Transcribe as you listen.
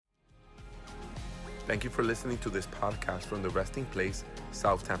Thank you for listening to this podcast from the Resting Place,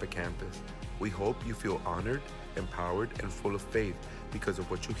 South Tampa campus. We hope you feel honored, empowered, and full of faith because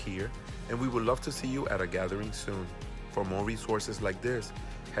of what you hear, and we would love to see you at a gathering soon. For more resources like this,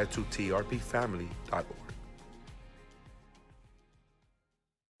 head to trpfamily.org.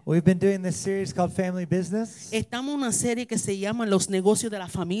 We've been doing this series called Family Business, Estamos en una serie que se llama Los negocios de la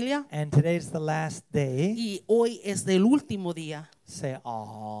familia and today's the last day. y hoy es el último día. Say,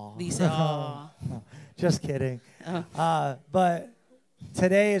 "Aw." Dice, "Ah." Just kidding. But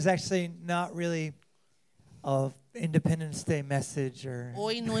today is actually not really a Independence Day message,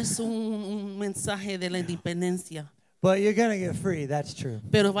 Hoy no es un mensaje de la independencia, but you're going to get free. That's true.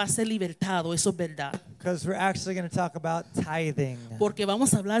 pero va a ser libertado, eso es verdad. Because we're actually going to talk about tithing. Porque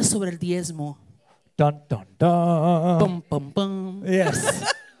vamos a hablar sobre el diezmo. Dun, dun, dun. Pum, pum, pum. Yes.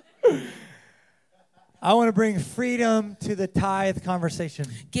 I want to bring freedom to the tithe conversation.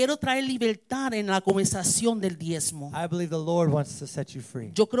 Quiero traer libertad en la conversación del diezmo. I believe the Lord wants to set you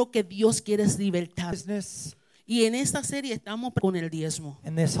free. Yo creo que Dios quiere libertad. Business. Y en esta serie estamos con el diezmo.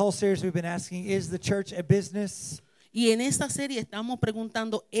 In this whole series we've been asking, is the church a business? Y en esta serie estamos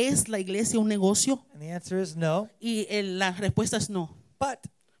preguntando, ¿es la iglesia un negocio? And the answer is no. Y la respuesta es no. But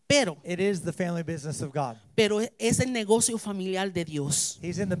Pero it is the family business of God. es el negocio familiar de Dios.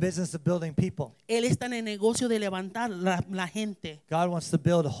 He's in the business of building people. Él está en el negocio de levantar la gente. God wants to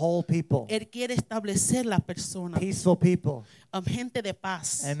build whole people, Él quiere establecer las personas, peaceful people. gente de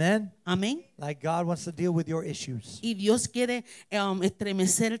paz. Amen? Amén. Like God wants to deal with your issues. Y Dios quiere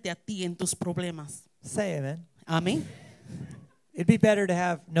estremecerte a ti en tus problemas. Say amen. Amén. It'd be better to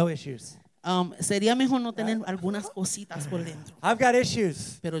have no issues. Sería mejor no tener algunas cositas por dentro. I've got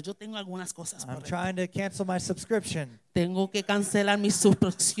issues. Pero yo tengo algunas cosas por I'm dentro. trying to cancel my subscription Tengo que cancelar mis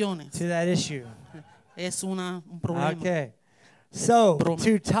suscripciones. to that issue. Es un problema. Okay. So, Broma.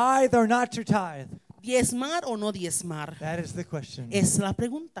 to tithe or not to tithe? ¿Diezmar o no diezmar? That is the question. Es la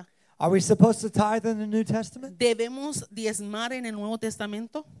pregunta. Are we supposed to tithe in the New Testament? ¿Debemos diezmar en el Nuevo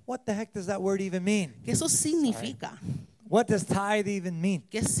Testamento? What the heck does that word even mean? ¿Qué eso significa? What does tithe even mean?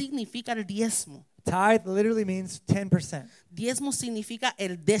 ¿Qué significa el diezmo? Tithe literally means 10%. Diezmo significa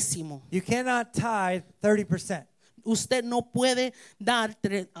el décimo. You cannot tithe 30%. Usted no puede dar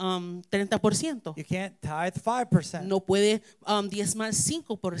 30%. You can't tithe 5%. No puede diezmar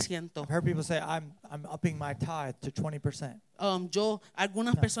 5%. I've heard people say, I'm upping my tithe to 20%.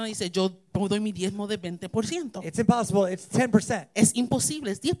 Algunas personas dicen, yo doy mi diezmo de 20%. It's impossible. It's 10%. Es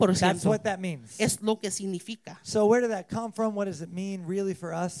imposible, es That's 10%. what that means. Es lo que significa. So where did that come from? What does it mean really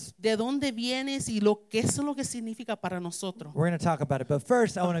for us? ¿De dónde vienes y qué es lo que significa para nosotros? We're going to talk about it. But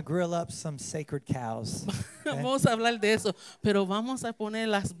first, I want to grill up some sacred cows. Okay? Vamos a hablar de eso, pero vamos a poner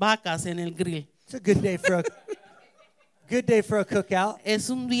las vacas en el grill. It's a good day for a cookout. Es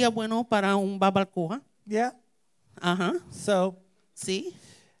un día bueno para un barbacoa. Yeah. Ajá, So sí.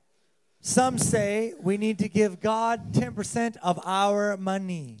 some say we need to give God 10% of our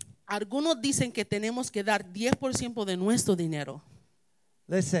money. Algunos dicen que tenemos que dar 10% de nuestro dinero.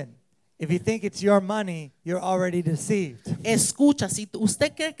 Listen, if you think it's your money, you're already deceived. Escucha, si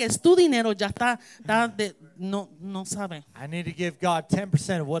usted cree que es tu dinero, ya no sabe. I need to give God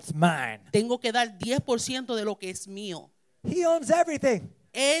 10% of what's mine. Tengo que dar 10% de lo que es mío. He owns everything.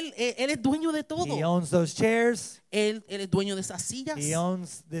 Él es dueño de todo. He owns those chairs. Él es dueño de esas sillas, He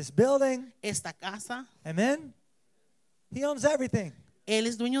owns this building. esta casa. Amen? He owns everything. Él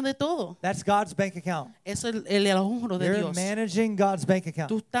es dueño de todo. That's God's bank account. Eso es el ahorro de You're Dios. managing God's bank account.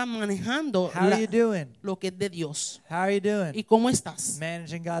 Tú estás manejando How are you doing? lo que es de Dios. How are you doing? ¿Y cómo estás?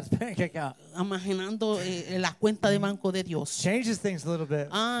 Managing God's bank account. Imaginando la cuenta de banco de Dios. Changes things a little bit.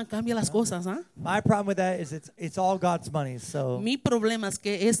 Cambia las cosas. My problem with that is it's all God's money. So Mi problema es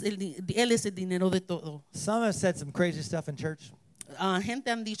que Él es el dinero de todo. some have said some crazy stuff in church.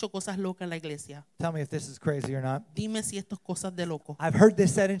 Gente han dicho cosas locas en la iglesia. Tell me if this is crazy or not. Dime si esto es cosas de loco. I've heard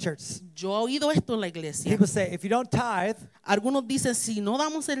this said in church. Yo he oído esto en la iglesia. People say if you don't tithe, Algunos dicen, si no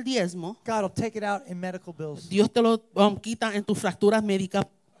damos el diezmo, God will take it out in medical bills. Dios te lo quita en tus fracturas médicas.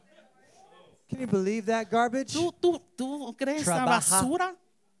 Can you believe that garbage? ¿Tú crees esa Trabaja. basura?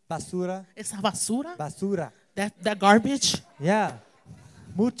 Basura. ¿Esa basura? Basura. That garbage? Yeah.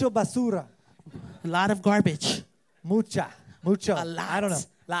 Mucho basura. A lot of garbage. Mucho. A lot. I don't know.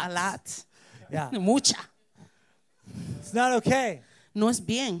 A lot. Yeah. Mucha. It's not okay. No es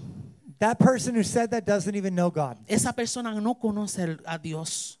bien. That person who said that doesn't even know God. Esa persona no conoce a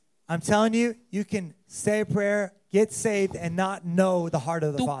Dios. I'm telling you, you can say a prayer, get saved, and not know the heart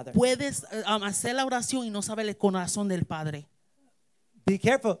of the Tú Father. puedes hacer la oración y no saber el corazón del Padre. Be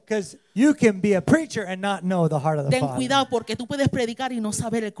careful, because you can be a preacher and not know the heart of the Ten Father. cuidado porque tú puedes predicar y no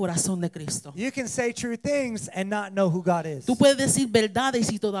saber el corazón de Cristo. You can say true things and not know who God is. Tú puedes decir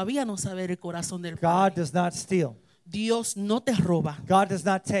verdades y todavía no saber el corazón del God Padre. does not steal. Dios no te roba. God does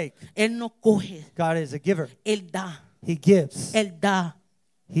not take. Él no coge. God is a giver. Él da. He gives. Él da.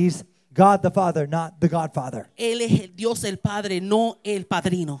 He's God the Father, not the Godfather. Él es el Dios el Padre, no el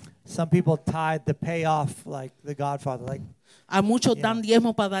padrino. Some people tithe to pay off like the Godfather. Like A muchos dan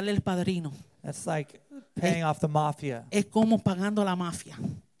diezmo para darle el padrino. that's like paying off the mafia. Es como pagando la mafia.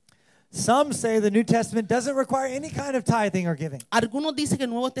 Some say the New Testament doesn't require any kind of tithing or giving. Algunos dicen que el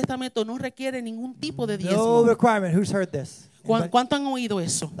Nuevo Testamento no requiere ningún tipo de No diezmo. requirement. Who's heard this? Anybody? ¿Cuánto han oído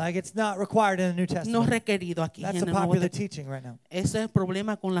eso? Like it's not required in the New No es Testament. requerido aquí That's en a el Nuevo popular Testamento. teaching right now. Ese es el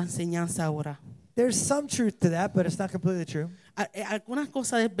problema con la enseñanza ahora. There's some truth to that, but it's not completely true. Algunas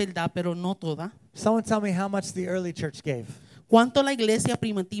cosas es verdad, pero no todas. Someone tell me how much the early church gave. ¿Cuánto la iglesia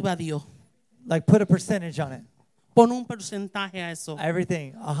primitiva dio? Like put a percentage on it. Pon un porcentaje a eso.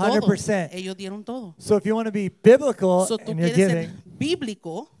 Everything, Todo. 100%. Ellos dieron todo. So if you want to be biblical So, tú in your quieres ser giving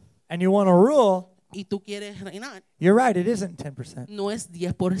bíblico and you want to rule, y tú quieres reinar, you're right, it isn't 10%. no es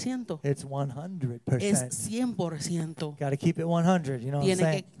 10%, It's 100%. es 100%. Got to keep it 100, you know what I'm Tiene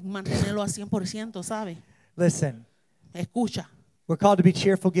saying? que mantenerlo a 100%, ¿sabe? Listen, Escucha, we're called to be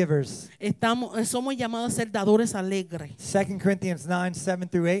cheerful givers. somos llamados a ser dadores alegres. 2 Corinthians 9, 7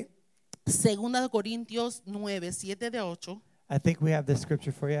 through 8. Segunda de Corintios 9, 7 de 8. I think we have this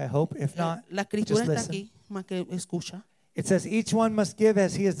scripture for you, I hope. If not, La escritura just está listen. aquí, más que escucha. It says, each one must give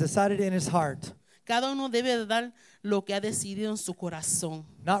as he has decided in his heart, Cada uno debe de dar lo que ha decidido en su corazón.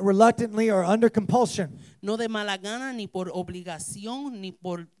 not reluctantly or under compulsion. No de mala gana, ni por obligación, ni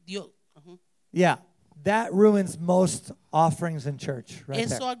por Dios. Ajá. Yeah, that ruins most offerings in church, right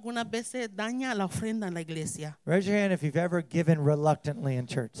Eso there. algunas veces daña la ofrenda en la iglesia. Raise your hand if you've ever given reluctantly in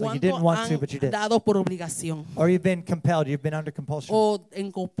church. Like you ¿Cuánto didn't want to, han but you did. dado por obligación Or you've been compelled, you've been under compulsion. o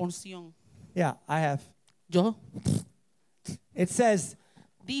en compulsión? Yeah, I have. Yo It says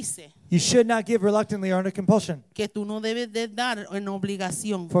dice you should not give reluctantly or under compulsion. que tú no debes de dar en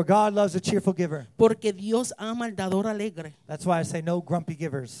obligación, For God loves a cheerful giver. porque Dios ama al dador alegre. That's why I say no grumpy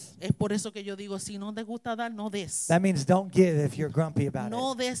givers. Es por eso que yo digo, si no te gusta dar, no des. That means don't give if you're grumpy about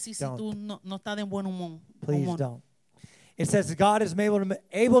No it. des si Don't. tú no estás de buen humor. Please don't. It says God is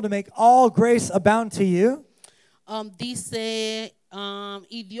able to make all grace abound to you, Dice,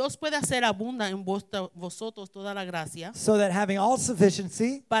 y Dios puede hacer abundar en vosotros toda la gracia, so that having all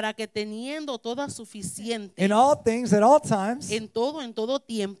sufficiency para que teniendo toda suficiente in all things at all times, en todo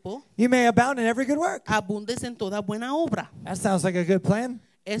tiempo, you may abound in every good work. abundes en toda buena obra. That sounds like a good plan.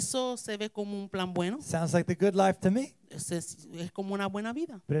 Eso se ve como un plan bueno, Sounds like the good life to me. es como una buena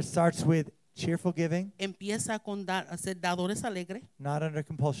vida. But it starts with cheerful giving, Empieza con a ser dadores alegres, not under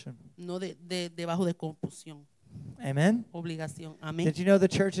compulsion. no debajo de compulsión, Amen? obligación. Amén. Did you know the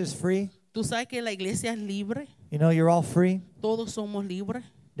church is free? Tú sabes que la iglesia es libre, You know you're all free? todos somos libres.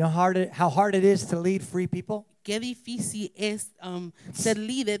 You know how hard it is to lead free people? Qué difícil es ser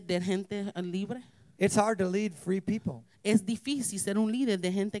líder de gente libre. It's hard to lead free people. Es difícil ser un líder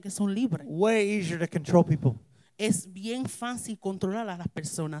de gente que son libres. Way easier to control people. Es bien fácil controlar a las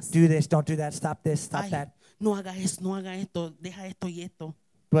personas. Do this, don't do that, stop this, stop Ay, that. no haga eso, no haga esto, deja esto y esto.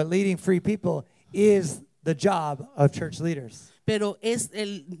 But leading free people is the job of church leaders. Pero es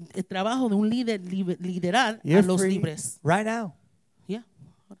el trabajo de un líder liderar a You're los free libres. right now. Yeah.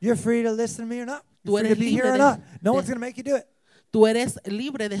 You're free to listen to me or not. Tú You're free eres to be libre here or de- not. No de- one's going to make you do it. Tú eres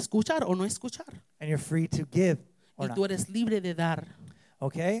libre de escuchar o no escuchar. And you're free to give or Y not. tú eres libre de dar.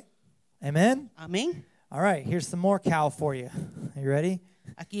 Okay? Amen? Amén. All right, here's some more cow for you. You ready?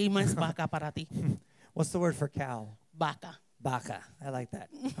 Aquí hay más vaca para ti. What's the word for cow? Vaca. Baka. I like that.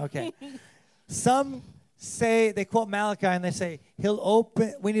 Okay. Some say, they quote Malachi and they say,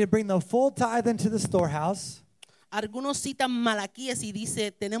 we need to bring the full tithe into the storehouse, Algunos citan Malaquías y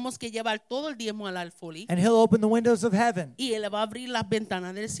dice, tenemos que llevar todo el diezmo al alfolí and he'll open the windows of heaven. y él va a abrir las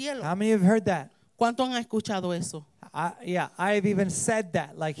ventanas del cielo. How many of you have heard that? ¿Cuántos han escuchado eso? I've even said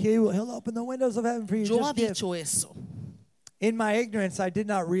that. Like, he'll open the windows of heaven for you. Yo Just he give. dicho eso. In my ignorance, I did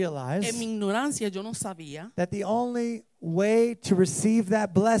not realize En mi ignorancia yo no sabía that the only way to receive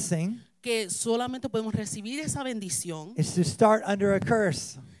that blessing que solamente podemos recibir esa bendición is to start under a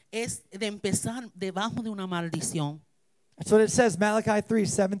curse. es de empezar debajo de una maldición. That's what it says, Malachi 3,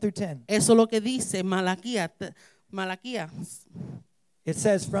 7 through 10. Eso es lo que dice Malaquías. It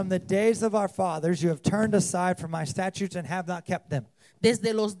says, from the days of our fathers, you have turned aside from my statutes and have not kept them.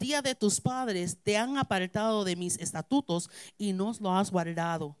 Desde los días de tus padres te han apartado de mis estatutos y no lo has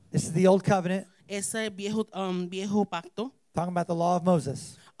guardado. This is the old covenant. Ese viejo pacto. talking about the law of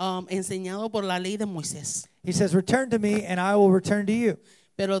Moses. Enseñado por la ley de Moisés. He says, return to me and I will return to you,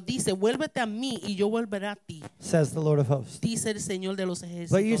 Pero dice, vuélvete a mí y yo volveré a ti, says the Lord of hosts. dice el Señor de los But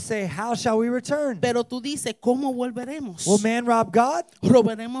you ejércitos. say, how shall we return? Pero tú dices, ¿cómo volveremos? Will man rob God?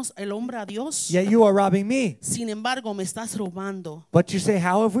 ¿Robaremos el hombre a Dios? Yet you are robbing me. Sin embargo, me estás robando. But you say,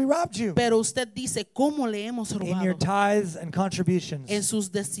 how have we robbed you? Pero usted dice, ¿cómo le hemos In your robado? tithes and contributions. En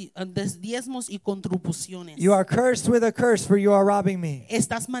sus diezmos y contribuciones. You are cursed with a curse, for you are robbing me.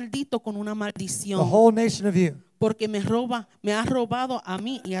 Estás maldito con una The maldición. whole nation of you. Porque me has robado a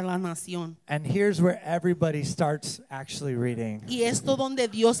mí y a la nación. And here's where everybody starts actually reading. Y esto donde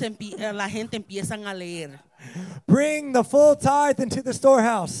la gente empiezan a leer. Bring the full tithe into the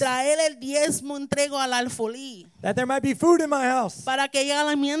storehouse, Traer el diezmo entrego al alfolí, that there might be food in my house, para que haya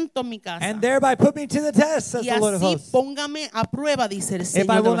alimento en mi casa. and thereby put me to the test, says Y the Lord of así hosts. póngame a prueba, dice el If I Señor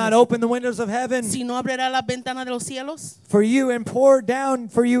de will los not ejércitos. open the windows of heaven Si no abrirá las ventanas de los cielos for you and pour down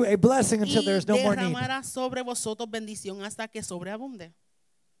for you a blessing until y there is no more need. derramará sobre vosotros bendición hasta que sobreabunde.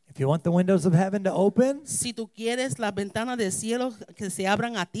 If you want the windows of heaven to open Si tú quieres las ventanas del cielo que se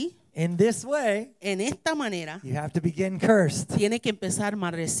abran a ti, in this way, en esta manera, you have to begin cursed. tiene que empezar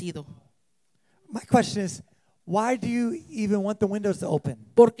maldecido. My question is, why do you even want the windows to open?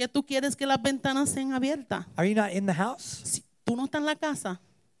 ¿Por qué tú quieres que las ventanas sean abiertas? Are you not in the house? Si tú no estás en la casa.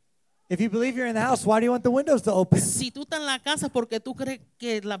 If you believe you're in the house, why do you want the windows to open? Si tú estás en la casa, ¿por qué tú crees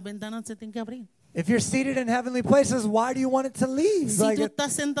que las ventanas se tienen que abrir? If you're seated in heavenly places, why do you want it to leave? Si Like tú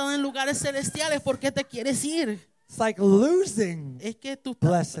estás sentado en lugares celestiales, ¿por qué te quieres ir? it's like losing Es que tú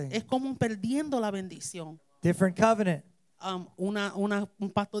blessing. es como perdiendo la bendición. Different covenant. Un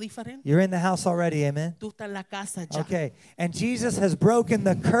pacto diferente. You're in the house already, amen? Tú estás en la casa ya. Okay. And Jesus has broken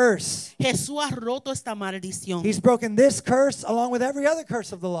the curse. Jesús ha roto esta maldición. He's broken this curse along with every other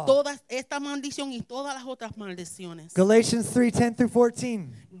curse of the law. Toda esta maldición y todas las otras maldiciones. Galatians 3:10 through 14.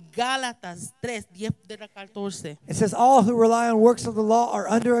 Gálatas 3, 10 de la 14. It says, all who rely on works of the law are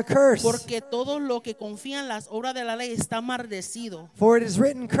under a curse. Porque todo lo que confía en las obras de la ley está maldecido. For it is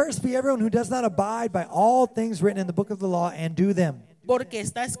written, cursed be everyone who does not abide by all things written in the book of the law and do them. Porque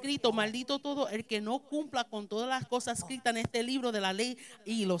está escrito, maldito todo el que no cumpla con todas las cosas escritas en este libro de la ley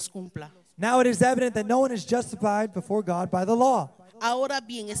y los cumpla. Now it is evident that no one is justified before God by the law. Ahora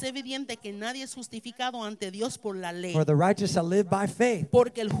bien, es evidente que nadie es justificado ante Dios por la ley. For the righteous shall live by faith.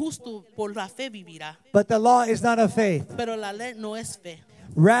 Porque el justo por la fe vivirá. But the law is not of faith. Pero la ley no es fe,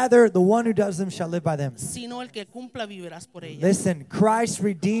 Rather, the one who does them shall live by them. sino el que cumpla vivirás por ella. Listen, Christ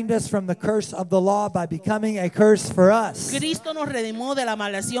redeemed us from the curse of the law by becoming a curse for us. Cristo nos redimió de la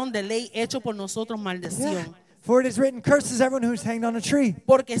maldición de ley hecho por nosotros maldición. Yeah. For it is written, cursed is everyone who's hanged on a tree.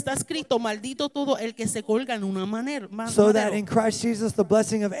 Porque está escrito, maldito todo el que se colga en una manera. So that in Christ Jesus the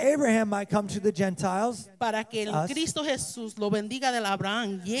blessing of Abraham might come to the Gentiles. Para que en us. Cristo Jesús lo bendiga del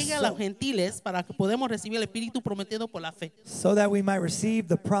Abraham, llegue a los gentiles para que podamos recibir el Espíritu prometido por la fe. So that we might receive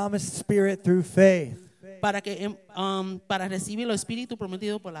the promised Spirit through faith. Para recibir el Espíritu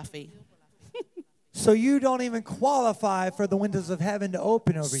prometido por la fe. So you don't even qualify for the windows of heaven to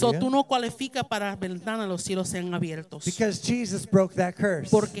open over So tú you. no cualificas para las ventanas de los cielos sean abiertos. Because Jesus broke that curse.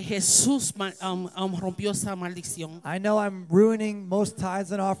 Porque Jesús rompió esa maldición. I know I'm ruining most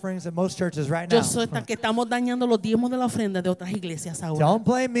tithes and offerings in most churches right now. Yo soy que estamos dañando los diezmos de la ofrenda de otras iglesias ahora. Don't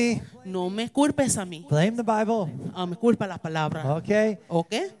blame me. No me culpes a mí. Blame the Bible. Me culpa la palabra. Okay?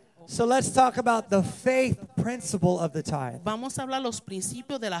 ¿Ok? So let's talk about the faith principle of the tithe. Vamos a hablar los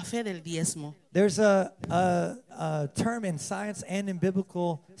principios de la fe del diezmo. There's a term in science and in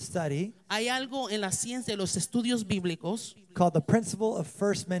biblical study Hay algo en la ciencia, los estudios bíblicos, called the principle of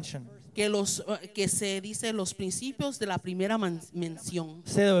first mention. que se dice los principios de la primera mención.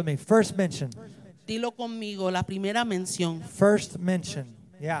 Say that with me. First mention. Dilo conmigo, la primera mención. First mention.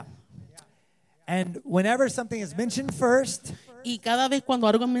 Yeah. And whenever something is mentioned first, Y cada vez cuando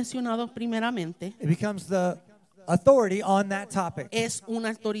algo es mencionado primeramente, it becomes the authority on that topic. es una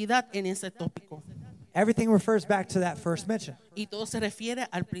autoridad en ese tópico. Everything refers back to that first mention. Y todo se refiere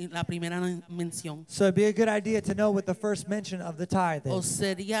a la primera mención. So it'd be a good idea to know what the first mention of the tithe O is.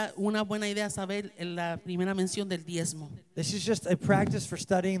 sería una buena idea saber la primera mención del diezmo. This is just a practice for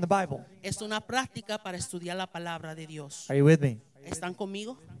studying the Bible. Es una práctica para estudiar la palabra de Dios. Are you with me? ¿Están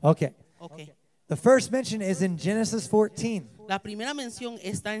conmigo? Okay. Ok. The first mention is in Genesis 14. La primera mención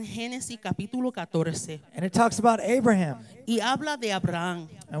está en Génesis capítulo 14 And it talks about Abraham. y habla de Abraham.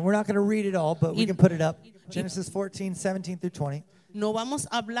 And we're not going to read it all, but we can put it up. Genesis 14, 17 through 20. No vamos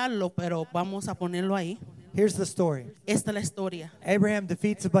a hablarlo, pero vamos a ponerlo ahí. Here's the story. Esta es la historia. Abraham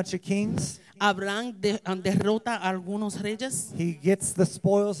defeats a bunch of kings. Abraham derrota a algunos reyes He gets the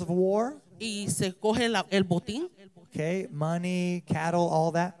spoils of war. y se coge el botín. Okay, money, cattle,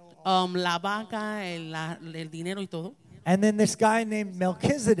 all that. La vaca, el dinero y todo. And then this guy named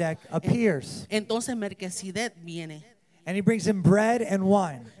Melchizedek appears. Entonces Melquisedec viene And he brings him bread and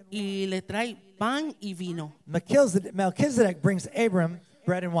wine. y le trae pan y vino. Melchizedek brings Abram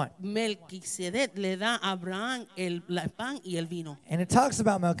bread and wine. Melquisedec le da a Abraham el pan y el vino. And it talks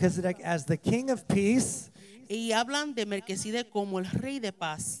about Melchizedek as the king of peace. Y hablan de Melquisedec como el rey de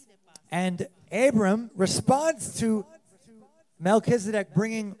paz. And Abram responds to Melchizedek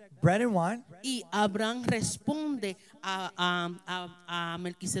bringing bread and wine. Y Abraham responde a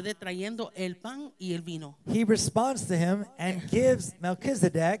Melquisedec trayendo el pan y el vino. He responds to him and gives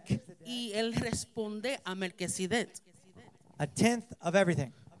Melchizedek Y él responde a Melquisedec a tenth of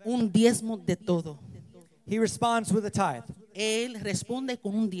everything. un diezmo de todo. He responds with a tithe. Él responde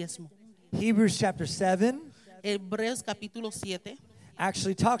con un diezmo. Hebrews chapter 7 Hebreos capítulo 7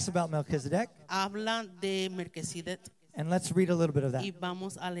 actually talks about Melchizedek. habla de Melquisedec And let's read a little bit of that. y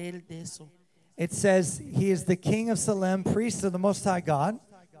vamos a leer de eso. It says, he is the king of Salem, priest of the Most High God.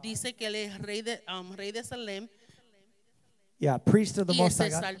 Dice que él es rey de Salem Yeah, priest of the y Most es High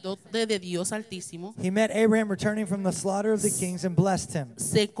el God. sacerdote de Dios Altísimo. He met Abraham returning from the slaughter of the kings and blessed him.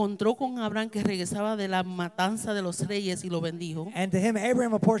 Se encontró con Abraham que regresaba de la matanza de los reyes y lo bendijo. And to him,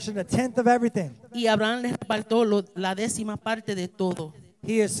 Abraham apportioned a tenth of everything. Y Abraham le repartió la 10ª parte de todo.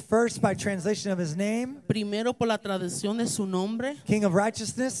 He is first by translation of his name, Primero por la traducción de su nombre, king of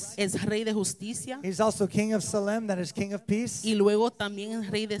righteousness. es rey de justicia. He's also king of Salem, that is king of peace. Y luego también es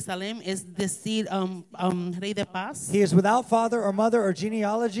rey de Salem, es decir, rey de paz. He is without father or mother or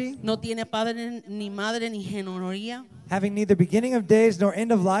genealogy, No tiene padre ni madre ni genealogía. having neither beginning of days nor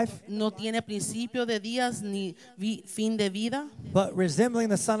end of life, No tiene principio de días ni fin de vida. but resembling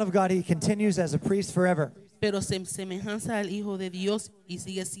the Son of God, he continues as a priest forever. Pero se semejanza al Hijo de Dios y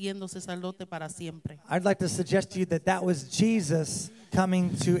sigue siendo sacerdote para siempre. I'd like to suggest to you that that was Jesus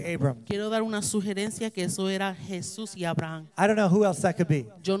coming to Abram. Quiero dar una sugerencia que eso era Jesús y Abraham. I don't know who else that could be.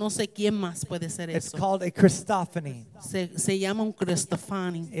 Yo no sé quién más puede ser It's eso. called a Christophany. Se llama un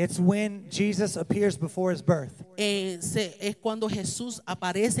Cristofani. It's when Jesus appears before his birth. Es cuando Jesús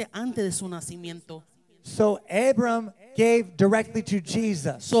aparece antes de su nacimiento. So Abram gave directly to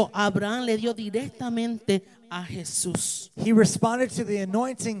Jesus. So Abraham le dio directamente a Jesús. He responded to the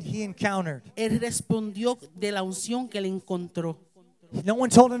anointing he encountered. Él respondió de la unción que le encontró. No one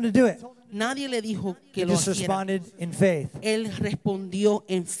told him to do it. Nadie le dijo que He lo just hiciera. responded in faith. Él respondió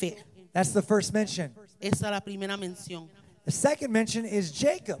en fe. That's the first mention. Esa es la primera mención. The second mention is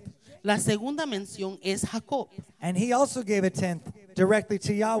Jacob. La segunda mención es Jacob. And he also gave a tenth directly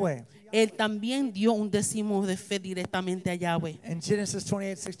to Yahweh. Él también dio un décimo de fe directamente a Yahweh. In Genesis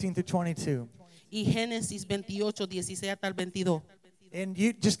 28:16 through 22. Y Génesis 28, 16 hasta el 22. And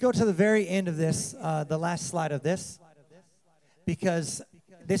you just go to the very end of this, the last slide of this, because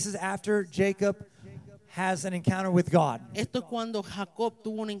this is after Jacob has an encounter with God. Esto es cuando Jacob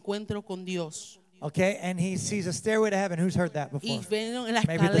tuvo un encuentro con Dios. Okay, and he sees a stairway to heaven. Who's heard that Y before? vieron en la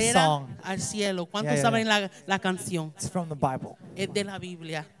Maybe the escalera song. al cielo. ¿Cuántos Yeah, yeah, saben la canción? It's from the Bible, Es de la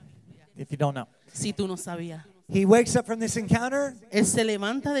Biblia. if you don't know. Si tú no sabías. He wakes up from this encounter, Él se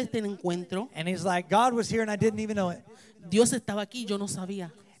levanta de este encuentro. and he's like, God was here, and I didn't even know it. Dios estaba aquí, yo no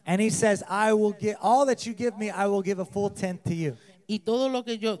sabía. And he says, I will give all that you give me, I will give a full tenth to you. Y todo lo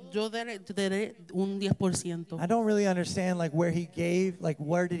que yo daré un 10%. I don't really understand like where he gave, like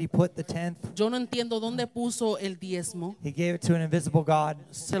where did he put the tenth? Yo no entiendo dónde puso el diezmo. He gave it to an invisible God.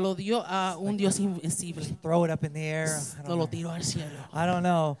 Se lo dio a un Dios invisible. Throw it up in the air. No lo tiró al cielo. I don't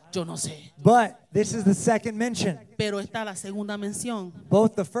know. Yo no sé. But this is the second mention. Pero está la segunda mención.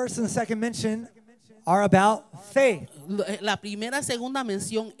 Both the first and the second mention are about faith. La primera segunda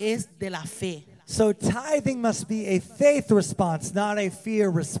mención es de la fe. So tithing must be a faith response, not a fear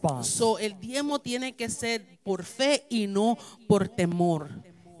response. So el diezmo tiene que ser por fe y no por temor.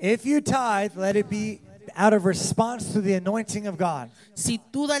 If you tithe, let it be out of response to the anointing of God. Si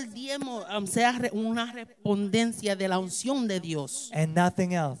tú das el diezmo, sea una respondencia de la unción de Dios And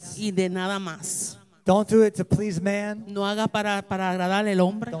nothing else. y de nada más. Don't do it to please man. No haga para agradar al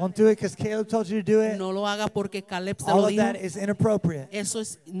hombre. Don't do it because Caleb told you to do it. No lo haga porque Caleb se All lo of dijo. that is inappropriate. Eso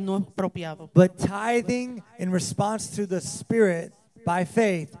es no es apropiado. But tithing in response to the Spirit by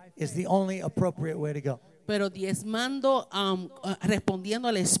faith is the only appropriate way to go. Pero diezmando, respondiendo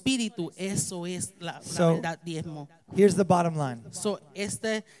al Espíritu, eso es la So, verdad diezmo. Here's the bottom line. So,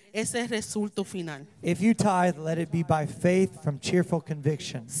 ese es el resultado final. If you tithe, let it be by faith from cheerful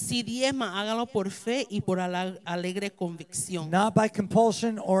conviction, Si diezma, hágalo por fe y por alegre convicción. not by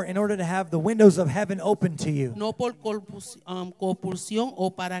compulsion or in order to have the windows of heaven open to you. No por compulsión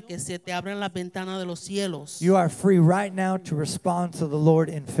o para que se te abran las ventanas de los cielos. You are free right now to respond to the Lord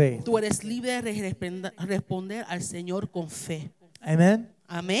in faith. Tú eres libre de responder al Señor con fe. Amen?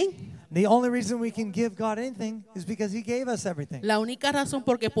 Amén. The only reason we can give God anything is because He gave us everything. La única razón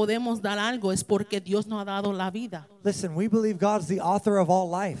por que podemos dar algo es porque Dios nos ha dado la vida. Listen, we believe God's the author of all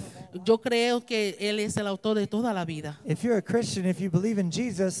life. Yo creo que Él es el autor de toda la vida. If you're a Christian, if you believe in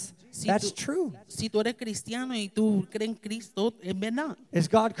Jesus, that's true. Si tú eres cristiano y tú crees en Cristo, es verdad. Is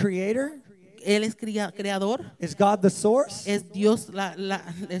God creator? Él es creador. Is God the source? Es Dios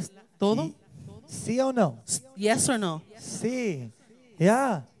es todo. Sí o no? Yes or no? Sí.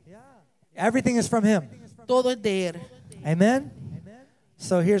 Yeah. Everything is from Him. Todo es de Él. Amen?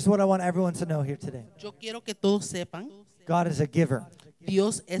 So here's what I want everyone to know here today. Yo quiero que todos sepan, God is a giver,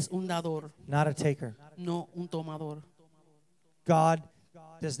 Dios es un dador, not a taker. no un tomador. God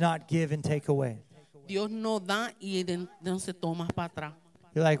does not give and take away. Dios no da y no se toma para atrás.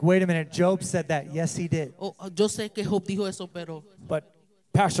 You're like, wait a minute, Job said that. Yes, he did. Yo sé que Job dijo eso, pero But,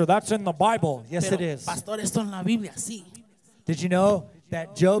 Pastor, that's in the Bible. Yes, it is. pastor, esto en la Biblia, sí. Did you know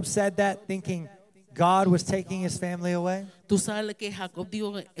that Job said that thinking God was taking his family away? Tú sabes que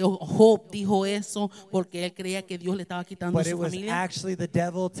Job dijo eso porque él creía que Dios le estaba quitando But it su was familia, actually the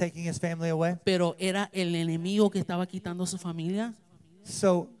devil taking his family away. pero era el enemigo que estaba quitando su familia.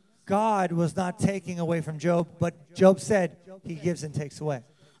 So God was not taking away from Job, but Job said He gives and takes away.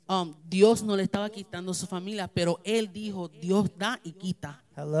 Dios no le estaba quitando su familia, pero él dijo, Dios da y quita.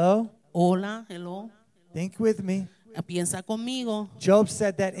 Hello? Hola, hello. Think with me. Piensa conmigo. Job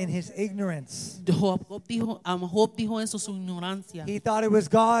said that in his ignorance. Job dijo eso su ignorancia. He thought it was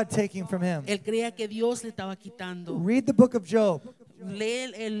God taking from him. Él creía que Dios le estaba quitando. Read the book of Job.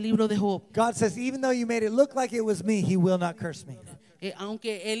 Lee el libro de Job. God says, even though you made it look like it was me, He will not curse me.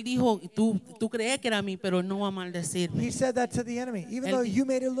 Aunque él dijo, tú crees que era mí, pero no va a maldecirme. He said that to the enemy. Even though you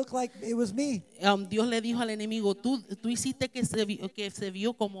made it look like it was me. Dios le dijo al enemigo, tú hiciste que se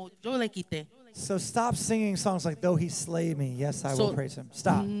vio como yo le quité. So stop singing songs like, though He slay me, yes, I will praise Him.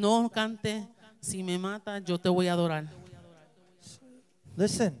 Stop. No cante, si me mata, yo te voy a adorar.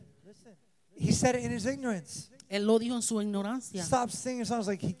 Listen. He said it in his ignorance. Él lo dijo en su ignorancia. Stop singing songs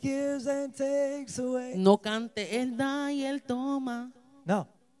like He gives and takes away. No cante, él da y él toma. No.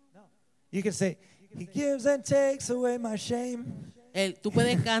 You can say, He gives and takes away my shame. Tú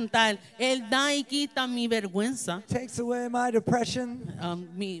puedes cantar, él da y quita mi vergüenza, Takes away my depression.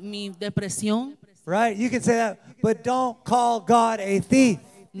 mi depresión. Right? You can say that. But don't call God a thief.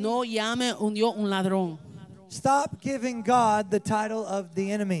 No llame un Dios un ladrón. Stop giving God the title of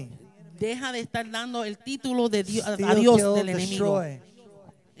the enemy. Deja de estar dando el título de Dios, a Steal, Dios kill, del enemigo. destroy.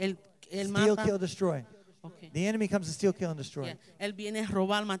 Él Steal, mata. kill, destroy. Okay. The enemy comes to steal, kill, and destroy. Yeah. Él viene a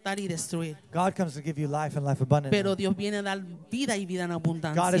robar, matar y destruir. God comes to give you life and life abundantly. Pero Dios viene a dar vida y vida en God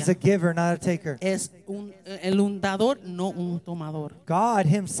is a abundancia. giver, not a taker. Es el dador, no un tomador. God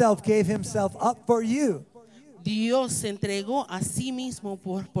Himself gave Himself up for you. Dios se entregó a sí mismo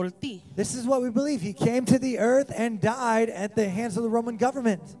por ti. This is what we believe. He came to the earth and died at the hands of the Roman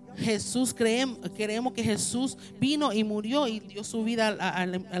government. Jesús creemos que Jesús vino y murió y dio su vida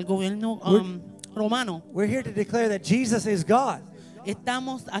al gobierno romano. We're here to declare that Jesus is God.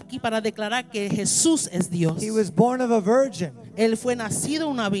 Estamos aquí para declarar que Jesús es Dios. He was born of a virgin. Él fue nacido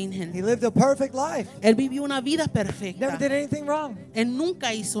una virgen. He lived a perfect life. Él vivió una vida Never perfecta. did anything wrong. Él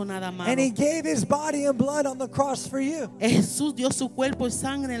nunca hizo nada malo. And He gave His body and blood on the cross for you. Jesús dio su cuerpo y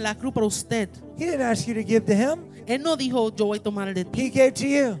sangre en la cruz para usted. He didn't ask you to give to Him. Él no dijo, yo voy a tomar de He ti. gave to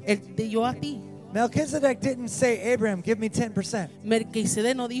you. Él te dio a ti. Melchizedek didn't say, Abraham, give me 10%.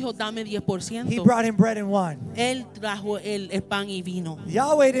 Melquisedec no dijo, dame 10%. He brought him bread and wine. Él trajo el pan y vino.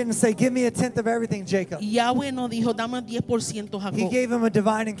 Yahweh didn't say, give me a tenth of everything, Jacob. Yahweh no dijo, dame 10%, He Jacob. gave him a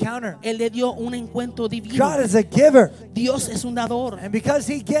divine encounter. Él le dio un encuentro divino. God is a giver. Dios es un dador. And because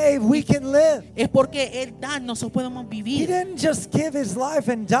He gave, we can live. Es porque Él da, nosotros podemos He vivir. didn't just give His life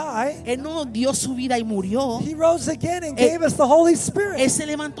and die. Él no dio su vida y murió. He rose again and gave us the Holy Él Spirit. se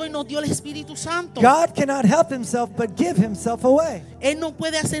levantó y nos dio el Espíritu Santo. God cannot help Himself but give Himself away. Él no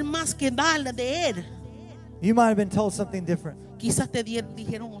puede hacer más que dar de Él. You might have been told something different. Quizás te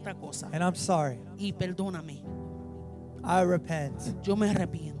dijeron otra cosa. And I'm sorry. Y perdóname. I repent Yo me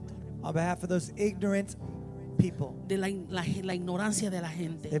arrepiento on behalf of those ignorant people. de la ignorancia de la They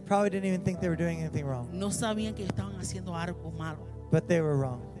gente. probably didn't even think they were doing anything wrong, No sabían que estaban haciendo algo malo, but they were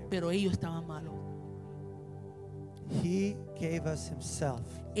wrong. pero ellos estaban malos. He gave us himself.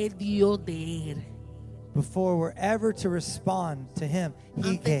 Él dio de él. Before we're ever to respond to him,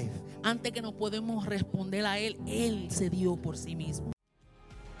 he gave. Antes que no podemos responder a él se dio por sí mismo.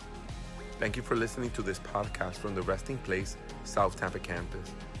 Thank you for listening to this podcast from the Resting Place South Tampa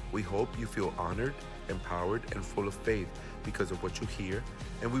campus. We hope you feel honored, empowered, and full of faith because of what you hear,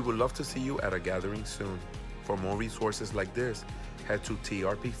 and we would love to see you at a gathering soon. For more resources like this, head to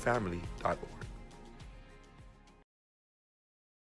trpfamily.org.